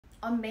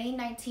On May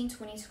 19,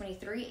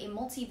 2023, a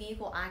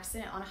multi-vehicle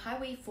accident on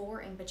Highway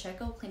 4 in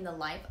Pacheco claimed the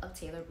life of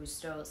Taylor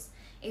Bustos,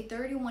 a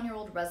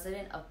 31-year-old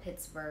resident of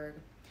Pittsburg.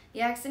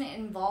 The accident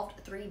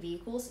involved 3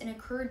 vehicles and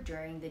occurred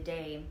during the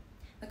day.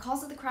 The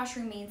cause of the crash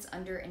remains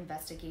under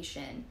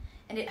investigation,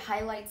 and it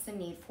highlights the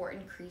need for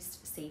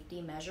increased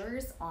safety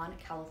measures on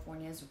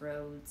California's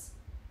roads.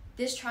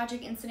 This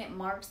tragic incident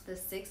marks the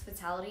 6th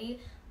fatality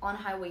on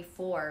Highway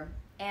 4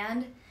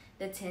 and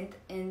the 10th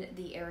in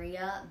the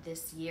area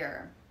this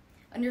year.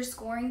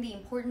 Underscoring the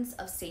importance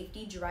of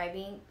safety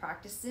driving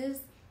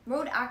practices,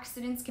 road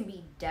accidents can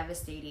be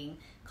devastating,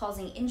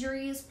 causing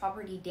injuries,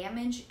 property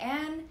damage,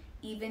 and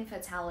even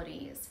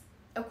fatalities.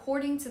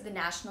 According to the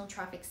National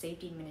Traffic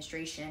Safety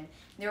Administration,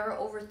 there are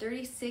over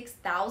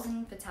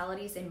 36,000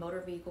 fatalities in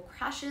motor vehicle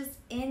crashes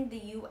in the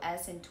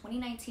U.S. in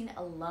 2019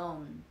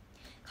 alone.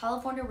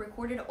 California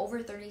recorded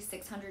over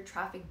 3,600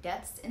 traffic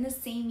deaths in the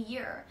same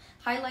year,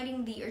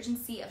 highlighting the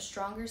urgency of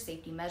stronger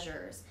safety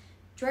measures.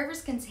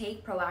 Drivers can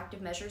take proactive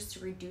measures to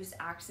reduce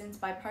accidents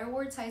by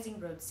prioritizing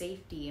road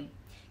safety,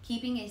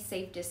 keeping a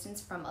safe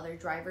distance from other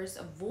drivers,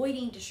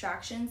 avoiding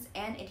distractions,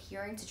 and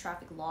adhering to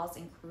traffic laws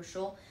is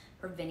crucial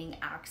preventing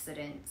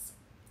accidents.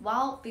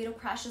 While fatal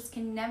crashes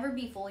can never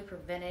be fully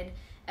prevented,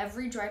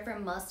 every driver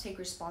must take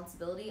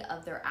responsibility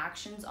of their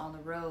actions on the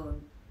road.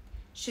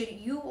 Should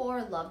you or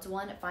a loved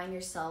one find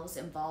yourselves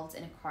involved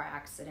in a car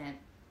accident,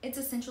 it's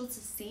essential to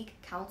seek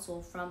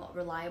counsel from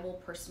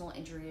reliable personal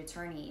injury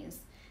attorneys.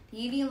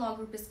 The Avian Law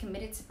Group is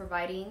committed to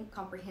providing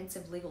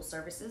comprehensive legal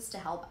services to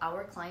help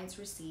our clients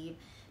receive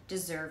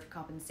deserved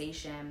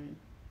compensation.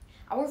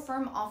 Our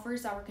firm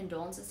offers our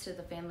condolences to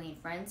the family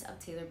and friends of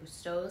Taylor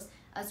Bustos,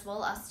 as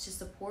well as to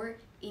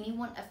support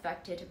anyone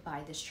affected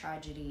by this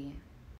tragedy.